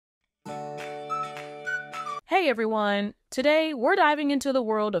Hey everyone! Today we're diving into the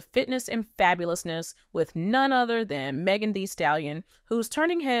world of fitness and fabulousness with none other than Megan Thee Stallion, who's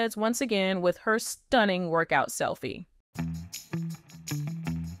turning heads once again with her stunning workout selfie.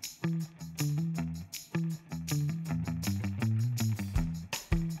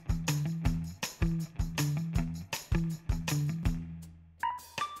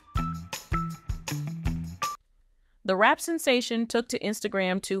 The rap sensation took to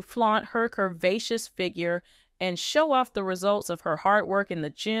Instagram to flaunt her curvaceous figure and show off the results of her hard work in the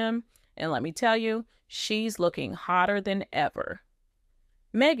gym, and let me tell you, she's looking hotter than ever.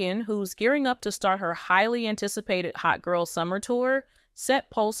 Megan, who's gearing up to start her highly anticipated Hot Girl Summer Tour,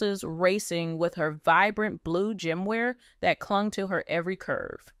 set pulses racing with her vibrant blue gym wear that clung to her every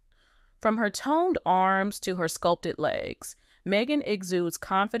curve. From her toned arms to her sculpted legs, Megan exudes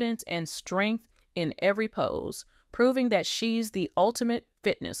confidence and strength in every pose, proving that she's the ultimate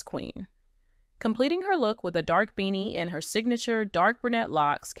fitness queen. Completing her look with a dark beanie and her signature dark brunette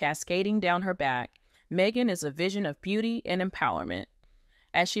locks cascading down her back, Megan is a vision of beauty and empowerment.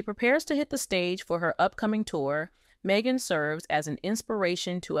 As she prepares to hit the stage for her upcoming tour, Megan serves as an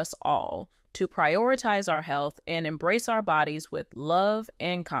inspiration to us all to prioritize our health and embrace our bodies with love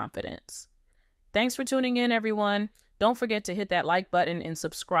and confidence. Thanks for tuning in, everyone. Don't forget to hit that like button and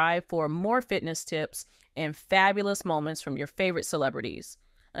subscribe for more fitness tips and fabulous moments from your favorite celebrities.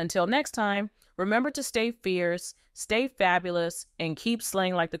 Until next time, remember to stay fierce, stay fabulous, and keep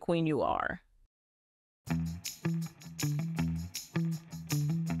slaying like the queen you are.